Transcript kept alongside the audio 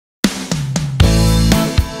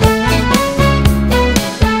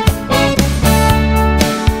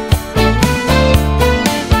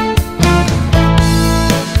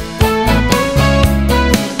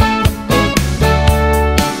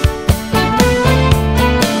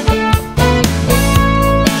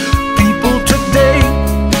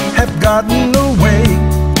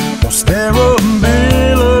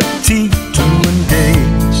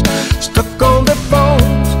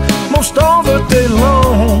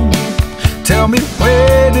Tell me,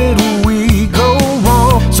 where did we go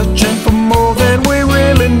wrong? Searching for more than we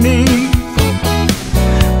really need.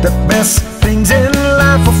 The best things in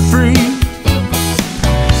life are free.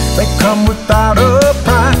 They come without a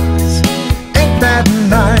price. Ain't that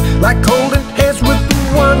nice? Like holding hands with the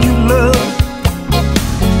one you love,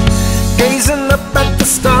 gazing up at the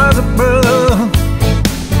stars above,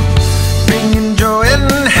 bringing joy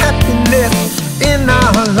and happiness in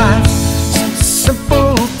our lives.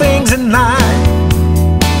 Simple things in life,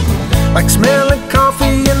 like smelling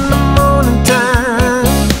coffee in the morning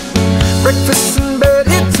time, breakfast in bed,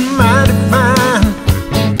 it's mighty fine.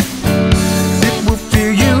 It will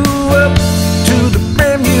fill you up to the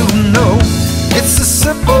brim, you know. It's the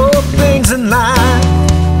simple things in life,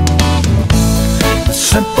 the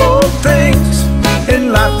simple things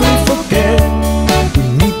in life we forget. We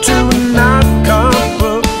need to not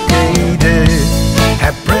complicate it.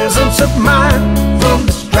 Have presence of mind from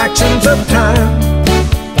distractions of time.